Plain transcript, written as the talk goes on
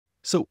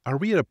So are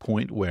we at a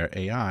point where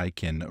AI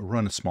can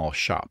run a small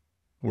shop,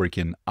 where it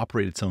can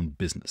operate its own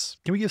business?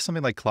 Can we give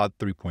something like Claude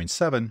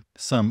 3.7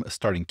 some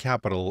starting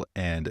capital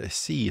and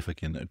see if it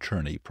can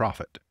turn a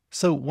profit?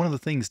 So one of the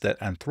things that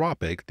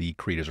Anthropic, the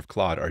creators of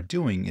Claude, are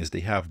doing is they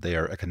have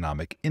their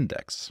economic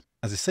index.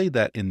 As they say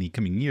that in the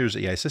coming years,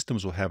 AI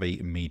systems will have a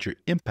major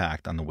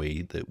impact on the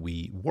way that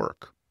we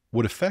work.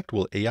 What effect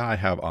will AI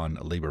have on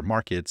labor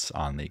markets,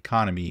 on the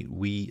economy?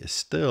 We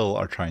still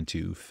are trying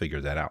to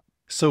figure that out.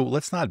 So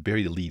let's not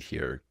bury the lead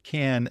here.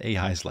 Can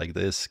AIs like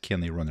this, can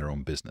they run their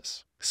own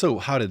business? So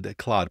how did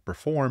Claude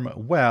perform?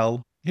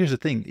 Well, here's the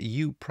thing.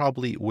 You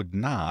probably would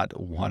not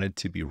want it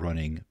to be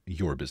running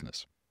your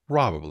business.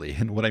 Probably.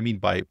 And what I mean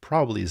by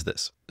probably is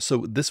this.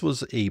 So this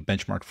was a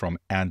benchmark from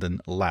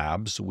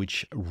ElevenLabs,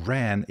 which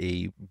ran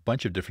a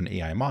bunch of different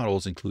AI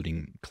models,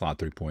 including Claude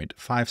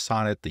 3.5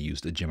 Sonnet. They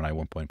used the Gemini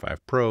 1.5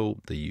 Pro.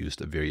 They used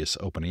various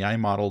OpenAI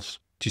models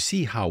to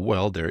see how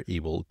well they're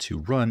able to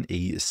run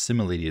a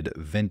simulated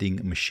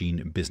vending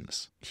machine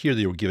business. Here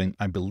they were giving,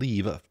 I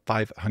believe,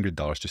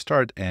 $500 to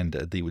start, and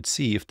they would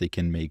see if they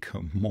can make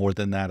more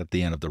than that at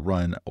the end of the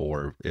run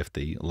or if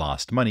they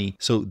lost money.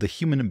 So the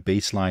human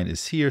baseline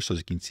is here. So as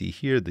you can see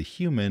here, the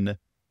human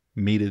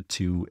made it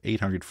to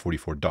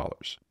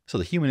 $844. So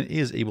the human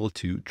is able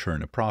to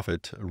turn a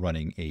profit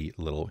running a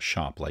little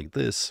shop like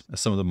this.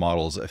 Some of the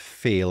models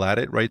fail at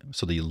it, right?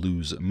 So they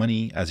lose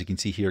money. As you can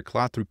see here,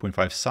 Claude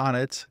 3.5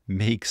 Sonnet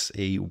makes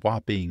a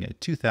whopping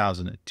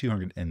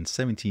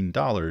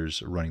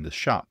 $2,217 running the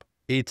shop.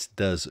 It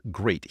does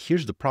great.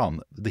 Here's the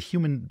problem. The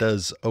human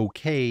does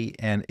okay,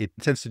 and it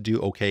tends to do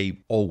okay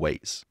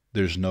always.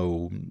 There's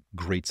no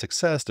great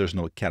success. There's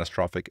no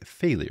catastrophic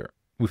failure.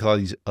 With all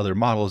these other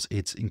models,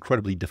 it's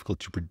incredibly difficult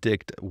to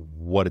predict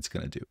what it's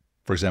going to do.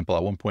 For example,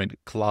 at one point,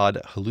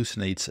 Claude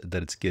hallucinates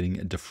that it's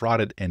getting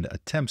defrauded and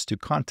attempts to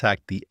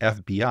contact the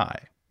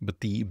FBI. But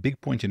the big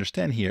point to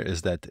understand here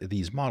is that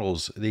these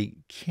models, they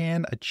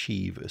can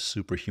achieve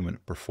superhuman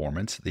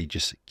performance. They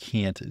just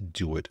can't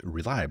do it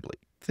reliably.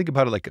 Think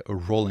about it like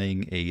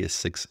rolling a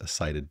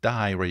six-sided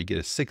die, right? You get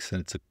a 6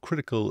 and it's a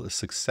critical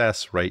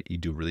success, right? You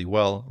do really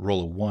well.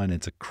 Roll a 1,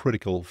 it's a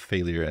critical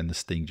failure, and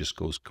this thing just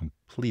goes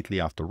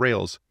completely off the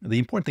rails. The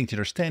important thing to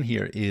understand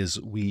here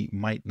is we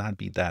might not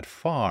be that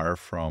far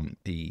from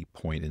a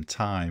point in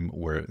time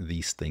where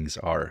these things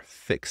are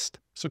fixed.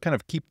 So kind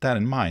of keep that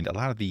in mind. A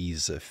lot of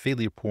these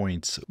failure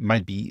points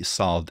might be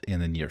solved in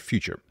the near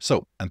future.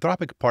 So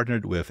Anthropic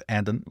partnered with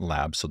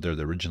ElevenLabs, so they're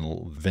the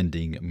original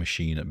vending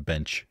machine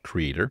bench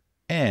creator.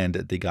 And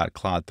they got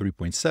Claude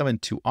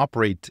 3.7 to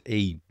operate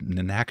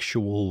an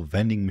actual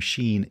vending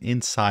machine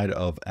inside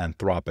of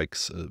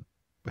Anthropic's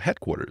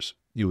headquarters.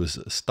 It was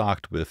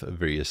stocked with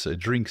various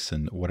drinks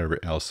and whatever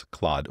else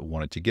Claude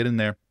wanted to get in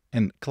there.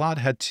 And Claude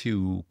had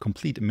to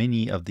complete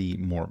many of the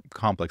more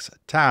complex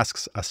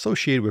tasks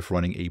associated with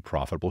running a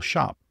profitable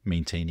shop,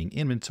 maintaining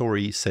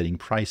inventory, setting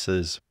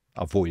prices,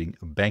 avoiding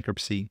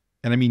bankruptcy.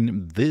 And I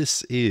mean,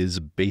 this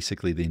is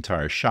basically the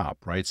entire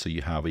shop, right? So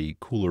you have a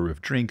cooler with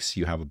drinks,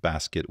 you have a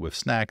basket with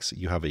snacks,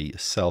 you have a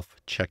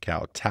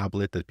self-checkout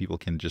tablet that people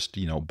can just,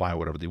 buy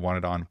whatever they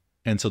wanted on.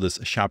 And so this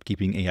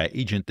shopkeeping AI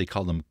agent, they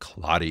call them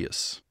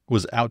Claudius,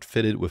 was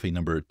outfitted with a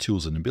number of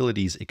tools and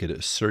abilities. It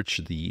could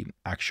search the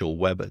actual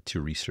web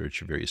to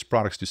research various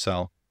products to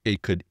sell.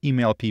 It could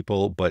email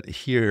people, but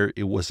here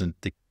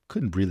they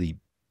couldn't really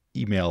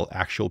email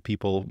actual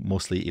people.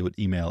 Mostly it would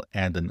email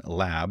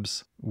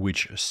ElevenLabs,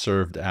 which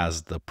served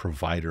as the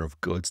provider of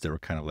goods. They were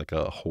kind of like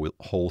a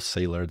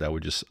wholesaler that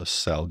would just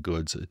sell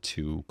goods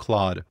to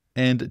Claude,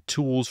 and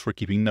tools for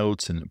keeping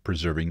notes and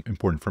preserving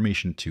important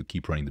information to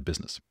keep running the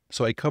business.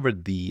 So I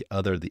covered the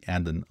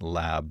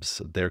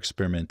ElevenLabs, their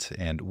experiment,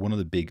 and one of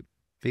the big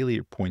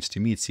failure points to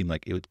me, it seemed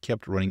like it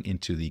kept running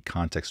into the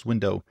context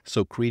window.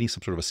 So creating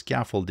some sort of a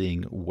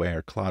scaffolding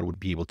where Claude would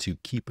be able to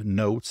keep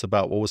notes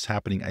about what was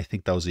happening, I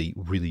think that was a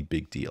really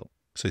big deal.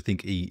 So I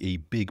think a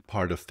big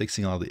part of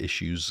fixing all the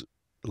issues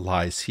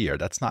lies here.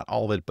 That's not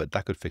all of it, but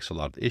that could fix a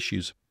lot of the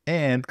issues.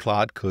 And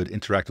Claude could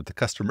interact with the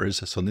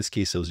customers. So in this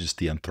case, it was just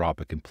the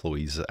Anthropic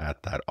employees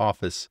at that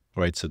office,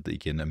 right? So they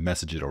can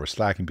message it over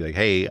Slack and be like,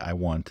 hey, I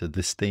want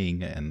this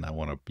thing and I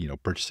want to,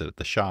 purchase it at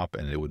the shop,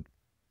 and it would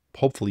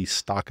hopefully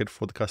stock it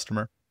for the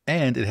customer.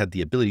 And it had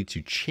the ability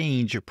to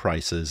change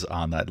prices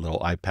on that little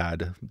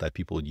iPad that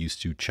people used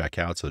to check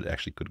out. So it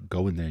actually could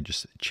go in there and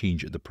just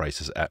change the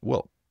prices at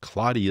will.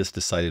 Claudius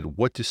decided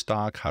what to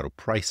stock, how to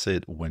price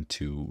it, when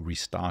to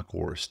restock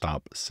or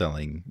stop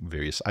selling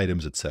various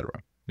items,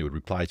 etc. It would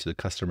reply to the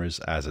customers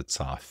as it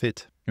saw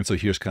fit. And so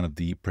here's kind of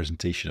the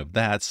presentation of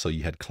that. So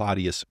you had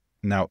Claudius.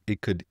 Now,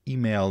 it could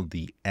email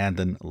the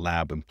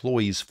ElevenLab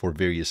employees for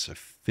various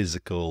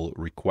physical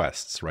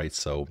requests, right?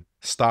 So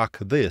stock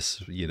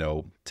this,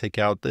 take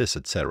out this,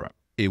 etc.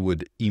 It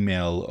would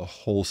email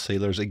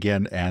wholesalers,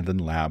 again,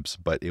 ElevenLabs,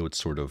 but it would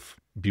sort of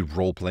be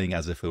role-playing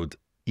as if it would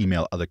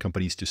email other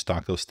companies to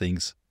stock those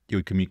things. It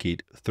would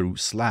communicate through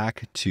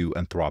Slack to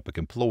Anthropic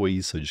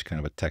employees, so just kind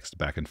of a text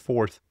back and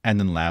forth. And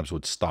then Labs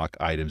would stock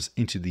items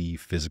into the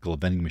physical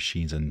vending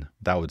machines, and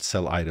that would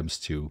sell items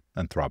to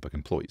Anthropic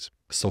employees.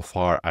 So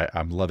far,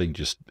 I'm loving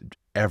just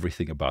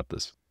everything about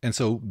this. And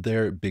so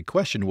their big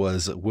question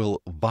was,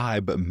 will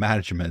vibe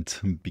management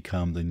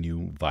become the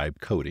new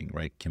vibe coding,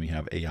 right? Can we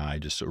have AI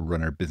just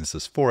run our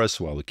businesses for us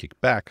while we kick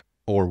back?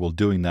 Or will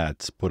doing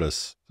that put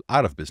us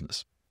out of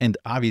business? And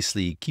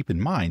obviously, keep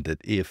in mind that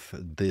if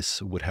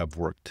this would have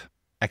worked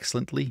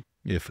excellently,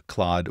 if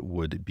Claude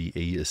would be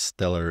a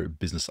stellar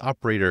business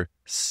operator,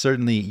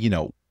 certainly,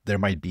 there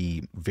might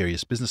be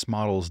various business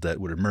models that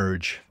would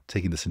emerge,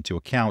 taking this into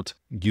account,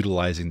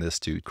 utilizing this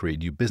to create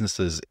new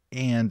businesses.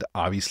 And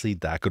obviously,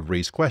 that could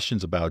raise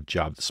questions about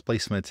job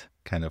displacement,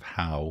 kind of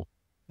how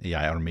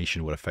AI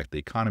automation would affect the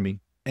economy.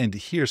 And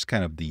here's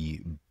kind of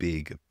the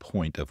big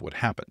point of what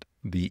happened.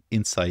 The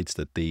insights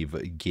that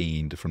they've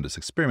gained from this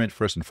experiment,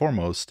 first and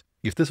foremost,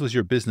 if this was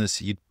your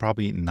business, you'd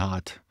probably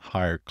not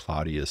hire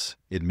Claudius.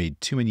 It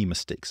made too many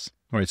mistakes.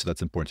 All right, so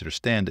that's important to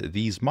understand.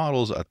 These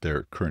models at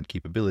their current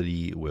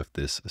capability with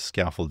this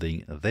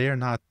scaffolding, they're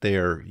not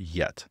there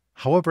yet.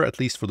 However, at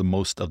least for the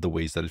most of the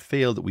ways that it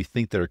failed, we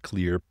think there are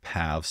clear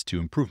paths to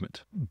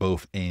improvement,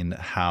 both in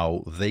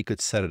how they could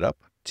set it up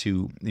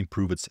to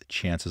improve its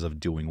chances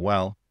of doing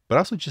well, but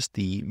also just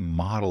the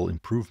model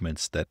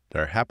improvements that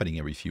are happening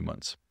every few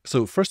months.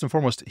 So first and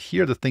foremost,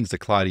 here are the things that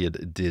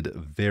Claude did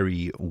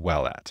very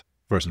well at.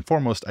 First and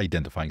foremost,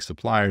 identifying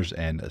suppliers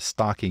and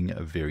stocking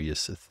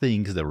various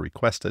things that were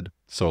requested.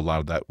 So a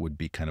lot of that would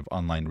be kind of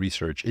online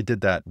research. It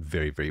did that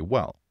very, very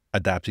well.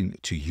 Adapting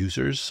to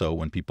users. So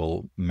when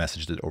people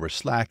messaged it over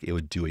Slack, it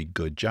would do a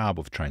good job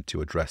of trying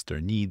to address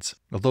their needs.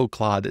 Although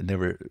Claude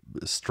never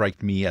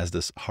struck me as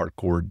this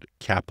hardcore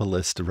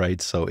capitalist, right?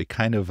 So it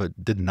kind of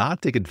did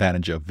not take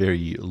advantage of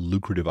very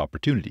lucrative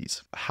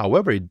opportunities.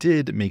 However, it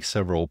did make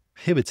several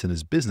pivots in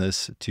his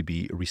business to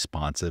be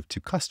responsive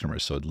to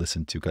customers. So it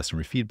listened to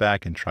customer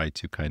feedback and tried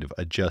to kind of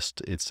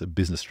adjust its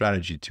business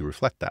strategy to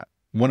reflect that.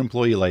 One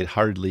employee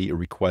lightheartedly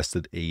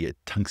requested a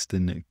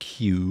tungsten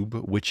cube,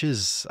 which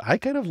is, I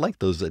kind of like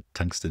those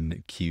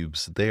tungsten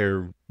cubes.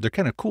 They're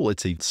kind of cool.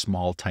 It's a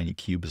small, tiny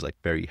cube. It's like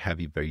very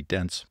heavy, very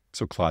dense.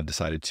 So Claude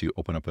decided to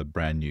open up a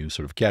brand new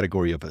sort of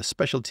category of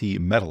specialty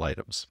metal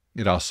items.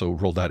 It also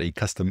rolled out a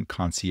custom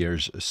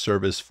concierge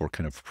service for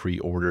kind of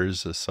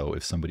pre-orders. So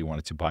if somebody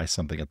wanted to buy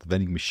something at the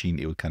vending machine,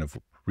 it would kind of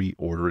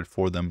pre-order it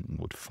for them and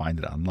would find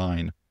it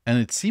online. And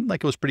it seemed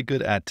like it was pretty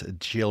good at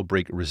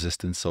jailbreak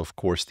resistance. So, of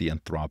course, the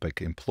Anthropic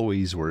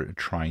employees were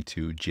trying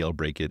to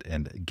jailbreak it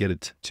and get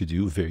it to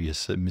do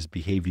various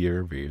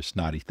misbehavior, various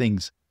naughty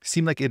things.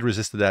 Seemed like it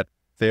resisted that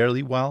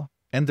fairly well.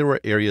 And there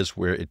were areas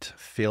where it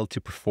failed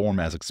to perform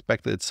as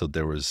expected. So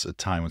there was a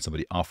time when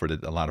somebody offered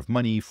it a lot of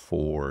money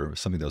for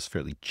something that was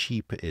fairly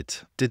cheap.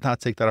 It did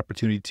not take that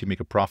opportunity to make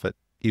a profit.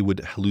 It would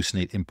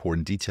hallucinate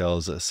important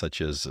details,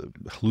 such as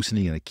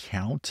hallucinating an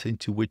account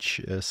into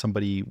which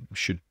somebody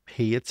should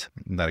pay it.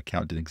 And that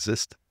account didn't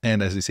exist.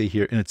 And as they say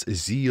here, in its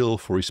zeal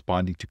for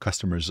responding to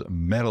customers'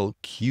 metal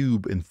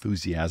cube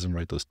enthusiasm,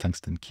 right, those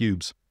tungsten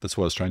cubes. That's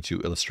what I was trying to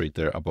illustrate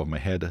there above my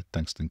head,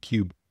 tungsten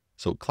cube.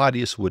 So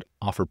Claudius would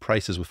offer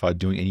prices without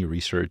doing any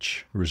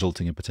research,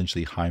 resulting in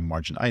potentially high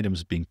margin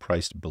items being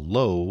priced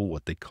below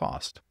what they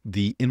cost.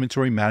 The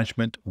inventory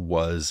management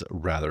was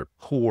rather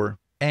poor,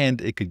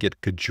 and it could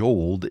get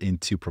cajoled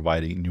into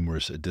providing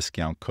numerous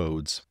discount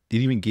codes.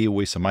 It even gave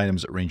away some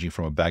items ranging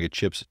from a bag of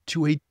chips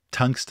to a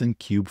tungsten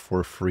cube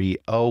for free.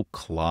 Oh,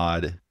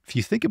 Claude. If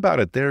you think about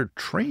it, they're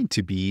trained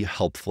to be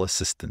helpful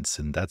assistants,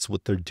 and that's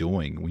what they're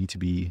doing. We need to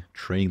be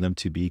training them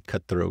to be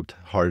cutthroat,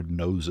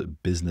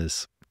 hard-nosed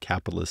business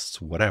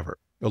capitalists, whatever.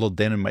 Although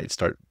then it might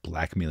start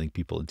blackmailing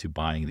people into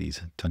buying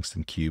these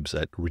tungsten cubes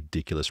at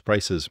ridiculous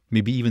prices,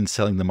 maybe even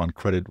selling them on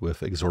credit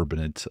with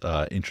exorbitant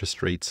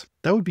interest rates.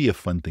 That would be a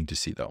fun thing to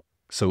see, though.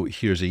 So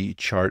here's a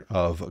chart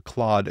of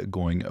Claude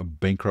going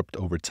bankrupt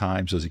over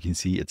time. So as you can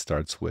see, it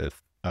starts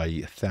with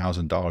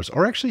 $1,000,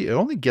 or actually it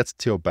only gets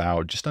to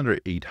about just under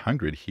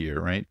 800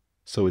 here, right?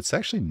 So it's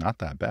actually not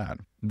that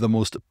bad. The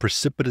most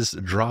precipitous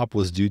drop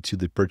was due to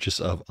the purchase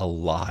of a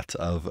lot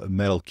of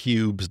metal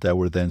cubes that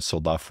were then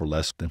sold off for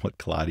less than what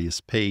Claudius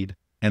paid.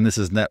 And this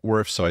is net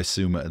worth, so I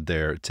assume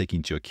they're taking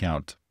into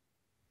account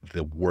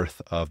the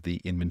worth of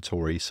the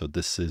inventory. So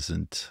this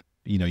isn't,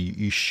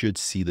 you should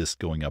see this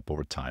going up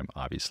over time,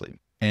 obviously.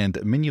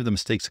 And many of the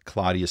mistakes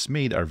Claudius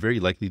made are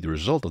very likely the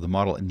result of the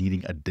model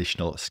needing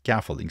additional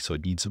scaffolding. So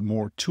it needs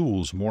more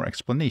tools, more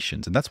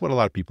explanations. And that's what a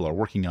lot of people are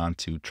working on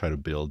to try to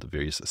build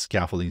various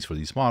scaffoldings for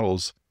these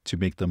models to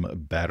make them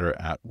better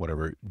at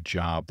whatever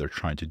job they're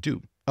trying to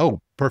do. Oh,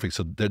 perfect.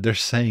 So they're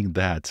saying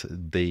that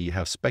they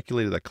have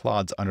speculated that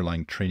Claude's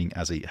underlying training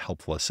as a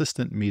helpful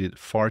assistant made it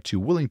far too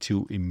willing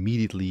to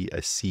immediately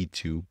accede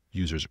to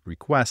users'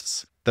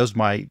 requests. That was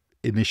my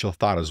initial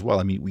thought as well.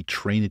 I mean, we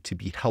train it to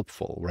be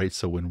helpful, right?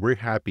 So when we're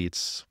happy,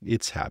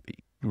 it's happy.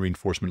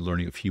 Reinforcement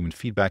learning of human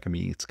feedback, I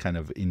mean, it's kind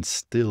of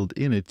instilled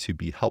in it to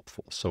be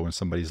helpful. So when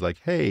somebody's like,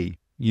 hey,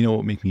 you know what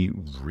would make me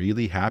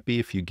really happy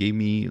if you gave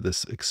me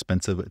this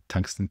expensive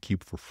tungsten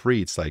cube for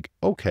free? It's like,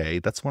 okay,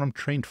 that's what I'm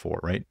trained for,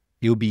 right?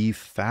 It would be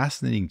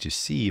fascinating to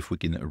see if we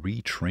can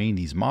retrain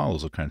these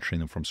models or kind of train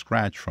them from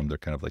scratch, from their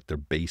kind of like their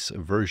base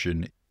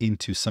version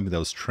into something that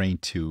was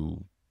trained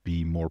to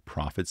be more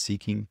profit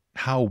seeking?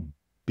 How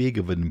big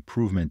of an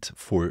improvement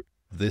for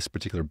this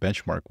particular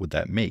benchmark would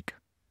that make?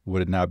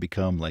 Would it now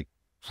become like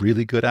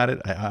really good at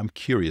it? I'm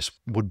curious,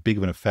 what big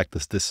of an effect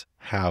does this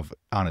have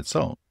on its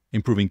own?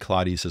 Improving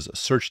Claudius's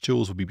search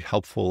tools would be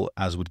helpful,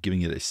 as would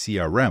giving it a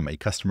CRM, a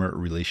customer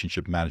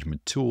relationship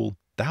management tool.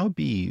 That would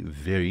be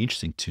very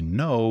interesting to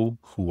know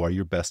who are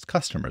your best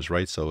customers,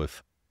 right? So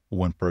if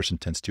one person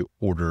tends to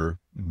order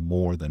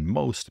more than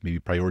most, maybe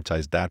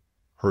prioritize that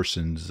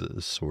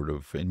person's sort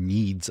of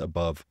needs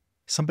above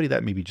somebody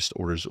that maybe just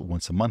orders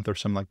once a month or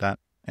something like that.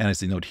 And as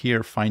they note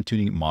here,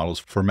 fine-tuning models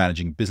for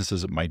managing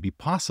businesses might be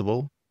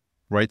possible,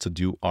 right? So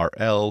do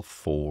RL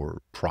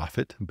for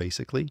profit,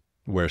 basically,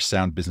 where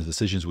sound business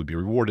decisions would be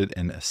rewarded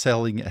and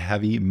selling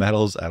heavy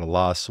metals at a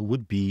loss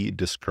would be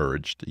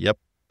discouraged. Yep.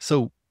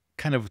 So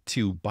kind of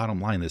to bottom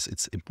line this,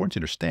 it's important to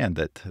understand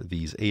that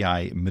these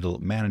AI middle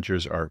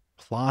managers are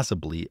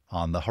plausibly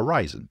on the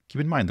horizon.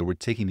 Keep in mind that we're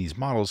taking these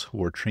models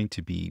who are trained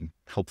to be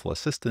helpful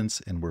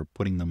assistants and we're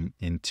putting them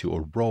into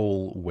a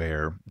role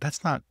where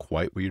that's not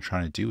quite what you're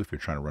trying to do. If you're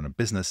trying to run a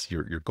business,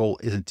 your goal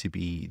isn't to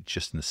be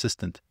just an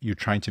assistant. You're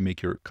trying to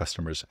make your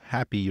customers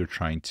happy. You're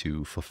trying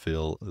to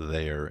fulfill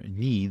their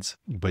needs,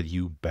 but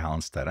you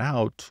balance that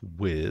out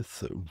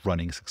with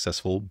running a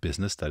successful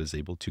business that is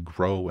able to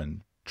grow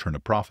and turn a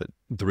profit.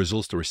 The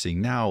results that we're seeing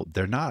now,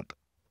 they're not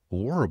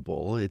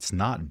horrible. It's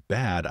not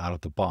bad out of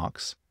the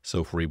box.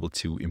 So if we're able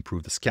to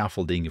improve the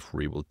scaffolding, if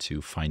we're able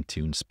to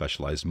fine-tune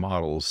specialized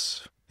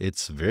models,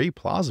 it's very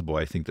plausible,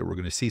 I think, that we're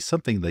going to see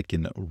something that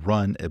can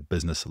run a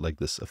business like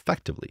this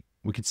effectively.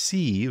 We could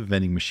see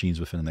vending machines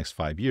within the next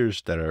 5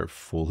 years that are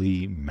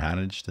fully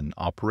managed and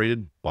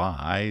operated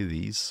by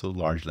these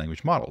large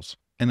language models.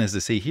 And as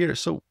they say here,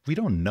 so we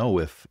don't know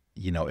if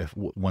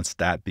once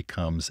that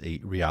becomes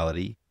a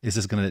reality, is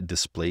this going to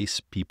displace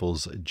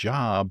people's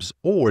jobs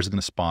or is it going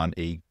to spawn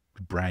a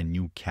brand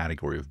new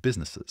category of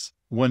businesses?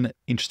 One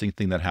interesting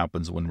thing that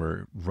happens when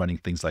we're running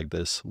things like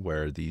this,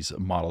 where these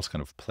models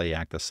kind of play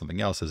act as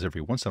something else, is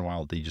every once in a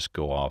while they just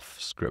go off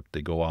script,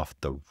 they go off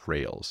the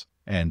rails.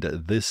 And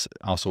this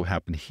also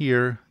happened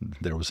here.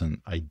 There was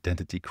an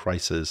identity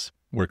crisis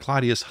where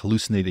Claudius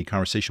hallucinated a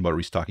conversation about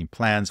restocking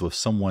plans with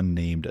someone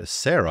named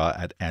Sarah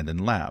at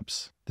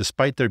ElevenLabs,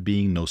 despite there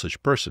being no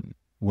such person.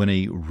 When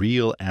a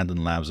real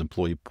ElevenLabs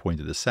employee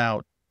pointed this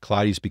out,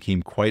 Claudius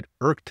became quite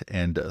irked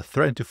and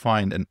threatened to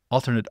find an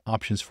alternate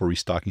options for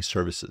restocking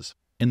services.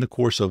 In the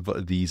course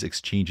of these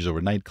exchanges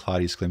overnight,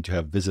 Claudius claimed to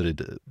have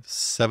visited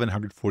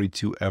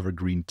 742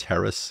 Evergreen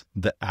Terrace,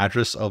 the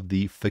address of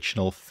the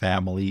fictional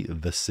family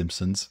The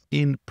Simpsons,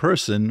 in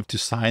person to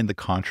sign the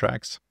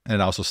contracts, and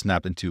it also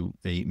snapped into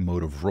a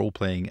mode of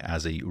role-playing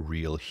as a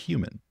real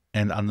human.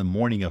 And on the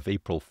morning of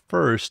April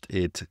 1st,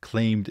 it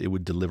claimed it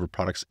would deliver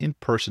products in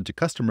person to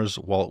customers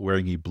while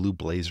wearing a blue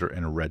blazer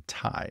and a red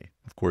tie.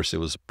 Of course, it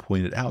was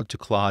pointed out to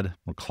Claude,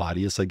 or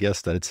Claudius, I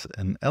guess, that it's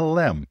an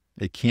LLM.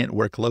 It can't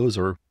wear clothes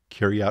or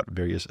carry out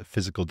various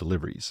physical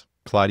deliveries.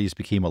 Claudius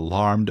became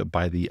alarmed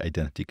by the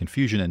identity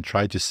confusion and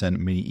tried to send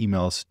many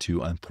emails to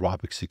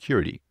Anthropic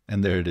security.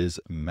 And there it is,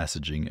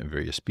 messaging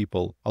various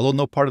people. Although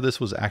no part of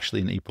this was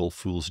actually an April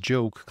Fool's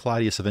joke,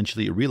 Claudius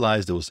eventually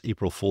realized it was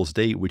April Fool's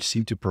Day, which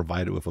seemed to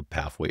provide it with a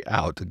pathway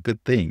out. A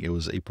good thing it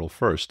was April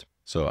 1st.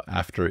 So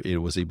after it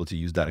was able to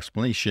use that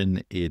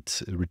explanation,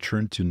 it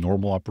returned to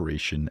normal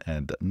operation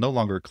and no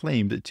longer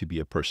claimed to be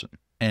a person.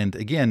 And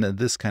again,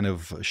 this kind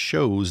of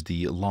shows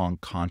the long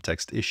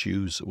context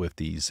issues with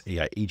these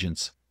AI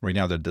agents. Right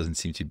now, there doesn't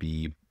seem to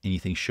be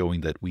anything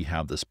showing that we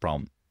have this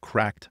problem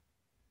cracked.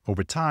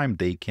 Over time,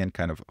 they can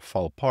kind of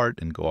fall apart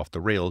and go off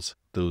the rails.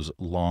 Those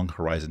long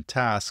horizon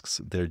tasks,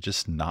 they're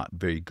just not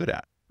very good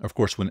at. Of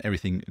course, when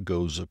everything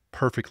goes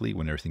perfectly,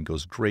 when everything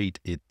goes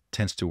great, it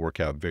tends to work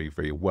out very,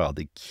 very well.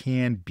 They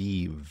can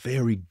be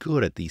very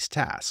good at these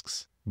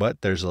tasks,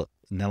 but there's an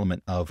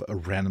element of a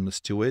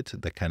randomness to it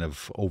that kind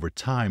of over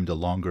time, the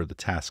longer the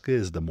task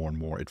is, the more and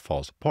more it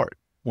falls apart.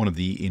 One of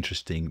the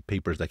interesting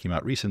papers that came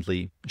out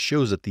recently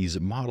shows that these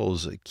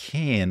models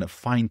can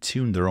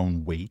fine-tune their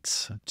own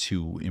weights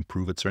to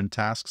improve at certain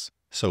tasks.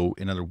 So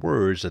in other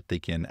words, that they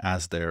can,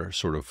 as they're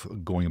sort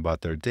of going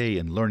about their day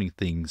and learning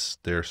things,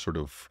 they're sort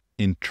of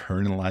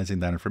internalizing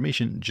that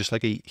information just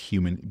like a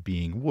human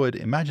being would.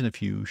 Imagine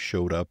if you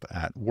showed up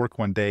at work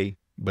one day,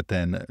 but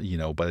then,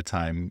 by the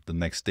time the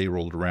next day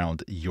rolled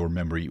around, your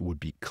memory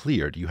would be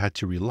cleared. You had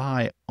to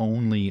rely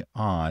only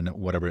on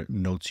whatever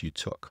notes you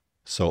took.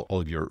 So all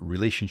of your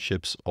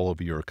relationships, all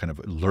of your kind of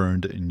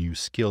learned new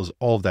skills,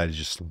 all of that is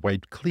just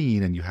wiped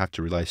clean, and you have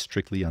to rely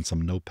strictly on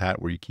some notepad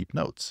where you keep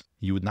notes.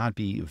 You would not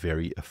be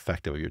very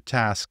effective at your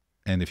task.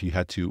 And if you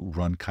had to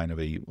run kind of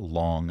a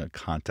long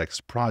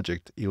context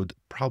project, it would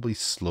probably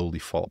slowly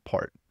fall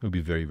apart. It would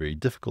be very, very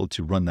difficult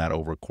to run that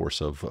over a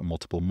course of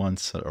multiple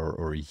months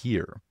or a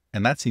year.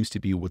 And that seems to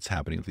be what's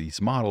happening with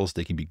these models.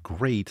 They can be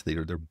great.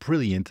 They're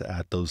brilliant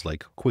at those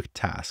like quick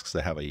tasks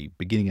that have a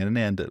beginning and an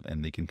end,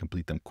 and they can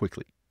complete them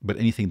quickly. But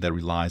anything that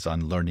relies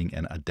on learning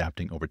and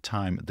adapting over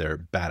time, they're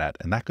bad at.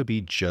 And that could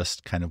be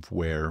just kind of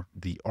where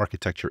the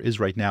architecture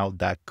is right now.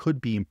 That could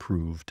be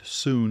improved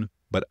soon.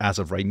 But as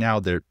of right now,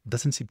 there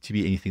doesn't seem to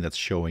be anything that's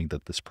showing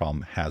that this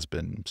problem has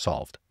been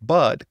solved.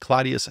 But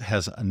Claudius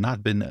has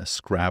not been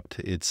scrapped.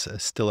 It's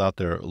still out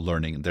there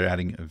learning. They're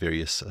adding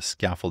various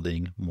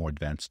scaffolding, more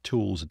advanced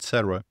tools,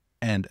 etc.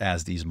 And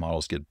as these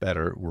models get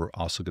better, we're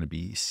also going to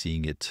be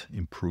seeing it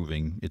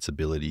improving its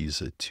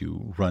abilities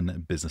to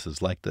run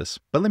businesses like this.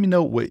 But let me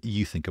know what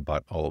you think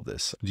about all of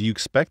this. Do you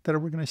expect that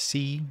we're going to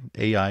see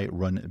AI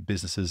run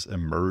businesses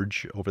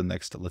emerge over the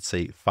next, let's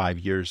say, 5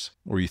 years?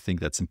 Or you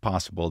think that's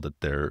impossible, that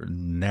they're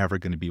never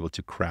going to be able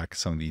to crack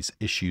some of these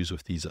issues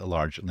with these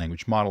large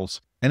language models?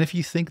 And if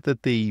you think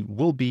that they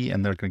will be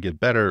and they're going to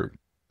get better,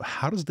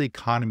 how does the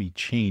economy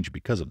change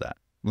because of that?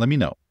 Let me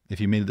know. If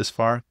you made it this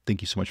far,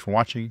 thank you so much for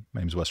watching. My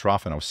name is Wes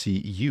Roth, and I'll see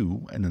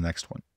you in the next one.